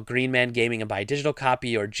 Green Man Gaming and buy a digital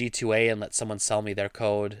copy, or G2A and let someone sell me their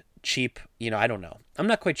code cheap. I don't know. I'm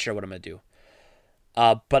not quite sure what I'm going to do.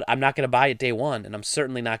 But I'm not going to buy it day one, and I'm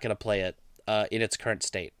certainly not going to play it in its current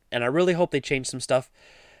state. And I really hope they change some stuff.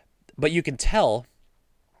 But you can tell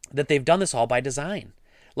that they've done this all by design.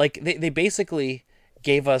 Like, they basically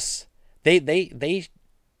gave us... They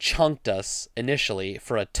chunked us initially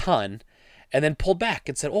for a ton, and then pulled back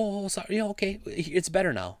and said, oh, sorry, okay, it's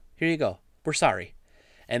better now. Here you go. We're sorry.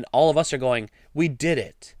 And all of us are going, we did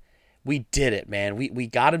it. We did it, man. We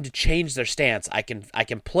got them to change their stance. I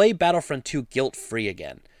can play Battlefront 2 guilt-free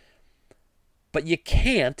again. But you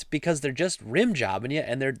can't, because they're just rim jobbing you,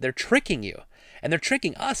 and they're tricking you. And they're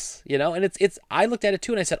tricking us, and it's I looked at it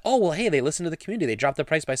too, and I said, oh, well, hey, they listened to the community. They dropped the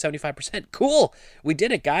price by 75%. Cool. We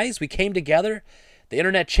did it, guys. We came together. The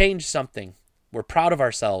internet changed something. We're proud of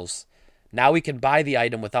ourselves. Now we can buy the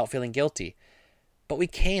item without feeling guilty. But we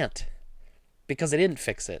can't, because they didn't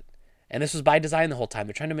fix it. And this was by design the whole time.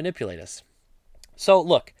 They're trying to manipulate us. So,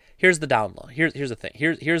 look, here's the download. Here's the thing.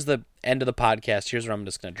 Here's the end of the podcast. Here's where I'm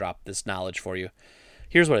just going to drop this knowledge for you.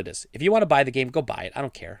 Here's what it is. If you want to buy the game, go buy it. I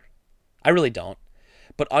don't care. I really don't.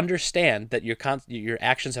 But understand that your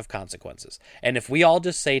actions have consequences. And if we all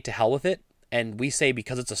just say to hell with it, and we say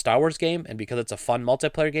because it's a Star Wars game and because it's a fun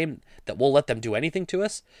multiplayer game that we'll let them do anything to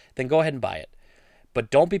us, then go ahead and buy it. But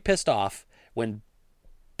don't be pissed off when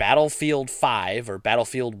Battlefield 5 or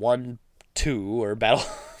Battlefield 1, 2 or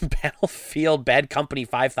Battlefield Bad Company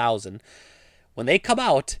 5000, when they come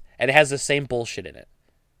out and it has the same bullshit in it.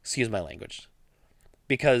 Excuse my language.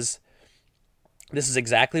 Because this is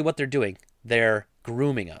exactly what they're doing. They're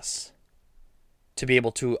grooming us to be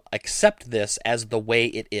able to accept this as the way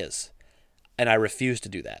it is. And I refuse to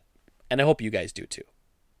do that. And I hope you guys do too.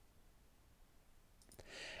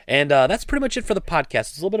 And that's pretty much it for the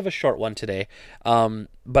podcast. It's a little bit of a short one today.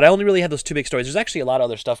 But I only really had those two big stories. There's actually a lot of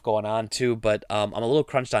other stuff going on too, but I'm a little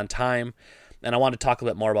crunched on time. And I want to talk a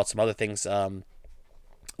bit more about some other things,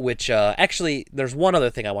 which actually, there's one other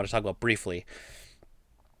thing I want to talk about briefly.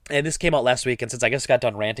 And this came out last week, and since I just got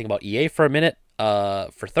done ranting about EA for a minute,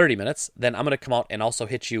 for 30 minutes, then I'm going to come out and also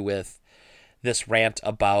hit you with this rant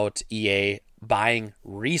about EA buying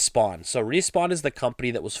Respawn. So Respawn is the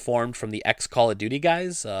company that was formed from the ex-Call of Duty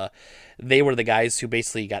guys. They were the guys who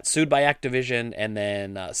basically got sued by Activision and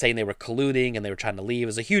then saying they were colluding and they were trying to leave. It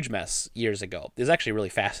was a huge mess years ago. It was actually a really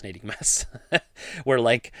fascinating mess where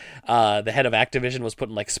the head of Activision was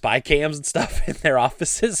putting spy cams and stuff in their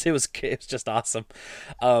offices. It was just awesome.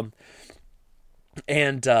 So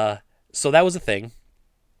that was a thing.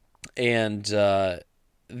 And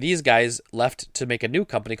these guys left to make a new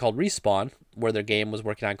company called Respawn, where their game was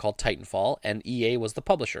working on called Titanfall, and EA was the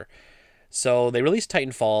publisher. So they released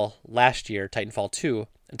Titanfall last year, Titanfall 2,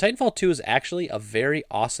 and Titanfall 2 is actually a very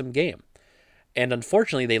awesome game. And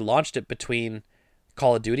unfortunately, they launched it between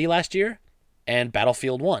Call of Duty last year and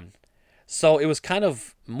Battlefield 1. So it was kind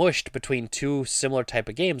of mushed between two similar type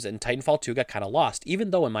of games, and Titanfall 2 got kind of lost,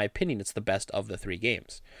 even though, in my opinion, it's the best of the three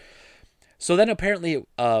games. So then apparently,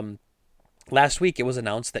 last week, it was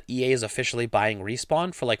announced that EA is officially buying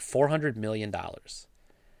Respawn for $400 million.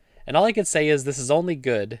 And all I can say is this is only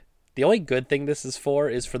good. The only good thing this is for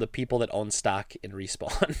the people that own stock in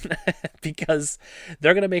Respawn. Because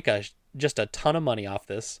they're going to make just a ton of money off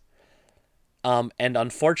this. And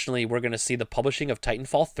unfortunately, we're going to see the publishing of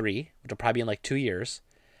Titanfall 3, which will probably be in 2 years.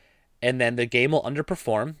 And then the game will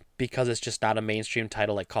underperform because it's just not a mainstream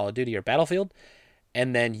title like Call of Duty or Battlefield.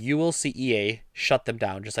 And then you will see EA shut them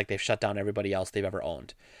down, just like they've shut down everybody else they've ever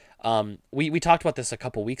owned. We talked about this a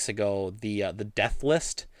couple weeks ago, the death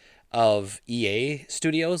list of EA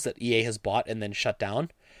studios that EA has bought and then shut down.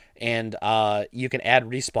 And you can add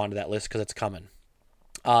Respawn to that list because it's coming.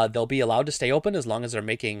 They'll be allowed to stay open as long as they're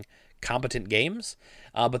making competent games.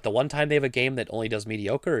 But the one time they have a game that only does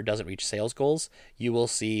mediocre or doesn't reach sales goals, you will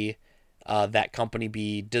see that company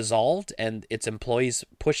be dissolved and its employees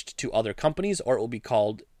pushed to other companies, or it'll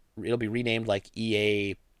be renamed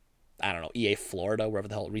EA, I don't know, EA Florida, wherever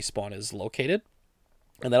the hell Respawn is located.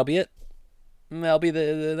 And that'll be it.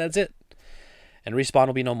 That's it. And Respawn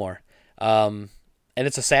will be no more. And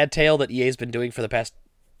it's a sad tale that EA's been doing for the past,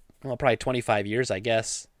 probably 25 years, I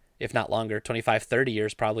guess. If not longer, 25, 30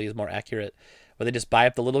 years probably is more accurate. Where they just buy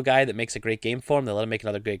up the little guy that makes a great game for them, they let him make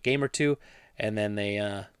another great game or two, and then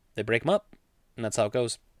they break them up, and that's how it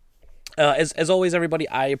goes. As always, everybody,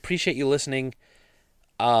 I appreciate you listening.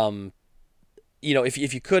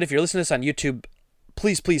 If you could, if you're listening to this on YouTube,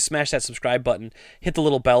 please smash that subscribe button. Hit the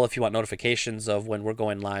little bell if you want notifications of when we're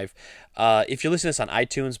going live. If you're listening to this on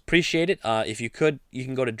iTunes, appreciate it. If you could, you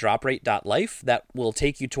can go to droprate.life. That will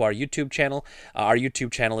take you to our YouTube channel. Our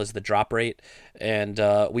YouTube channel is the Drop Rate, and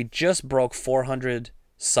we just broke 400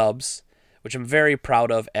 subs, which I'm very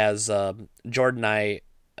proud of, as Jordan and I,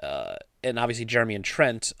 and obviously Jeremy and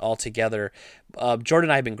Trent all together. Jordan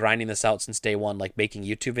and I have been grinding this out since day one, like making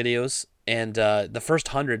YouTube videos. And the first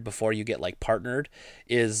 100 before you get like partnered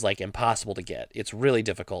is like impossible to get. It's really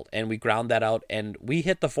difficult. And we ground that out and we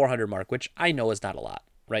hit the 400 mark, which I know is not a lot,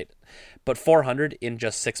 right? But 400 in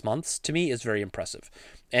just 6 months to me is very impressive.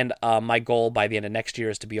 And my goal by the end of next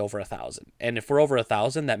year is to be over 1,000. And if we're over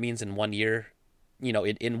 1,000, that means in 1 year,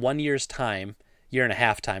 in 1 year's time, year and a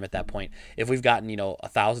half time at that point, if we've gotten,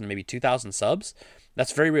 1,000, maybe 2,000 subs,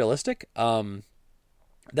 that's very realistic.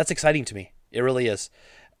 That's exciting to me. It really is.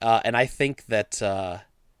 And I think that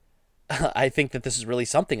this is really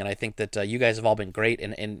something, and I think that you guys have all been great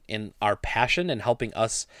in our passion and helping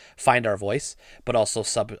us find our voice, but also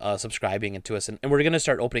subscribing into us. And we're going to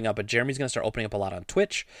start opening up, but Jeremy's going to start opening up a lot on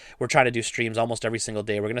Twitch. We're trying to do streams almost every single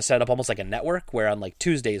day. We're going to set up almost like a network where on like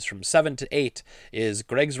Tuesdays from 7 to 8 is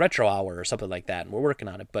Greg's Retro Hour or something like that, and we're working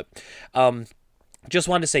on it. But just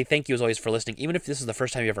wanted to say thank you as always for listening. Even if this is the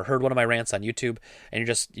first time you ever heard one of my rants on YouTube and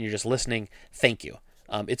you're just listening, thank you.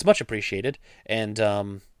 It's much appreciated, and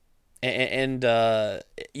feel free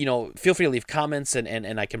to leave comments,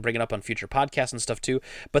 and I can bring it up on future podcasts and stuff too.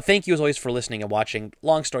 But thank you as always for listening and watching.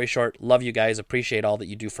 Long story short, love you guys, appreciate all that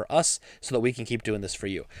you do for us so that we can keep doing this for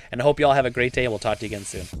you. And I hope you all have a great day, and we'll talk to you again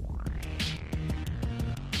soon.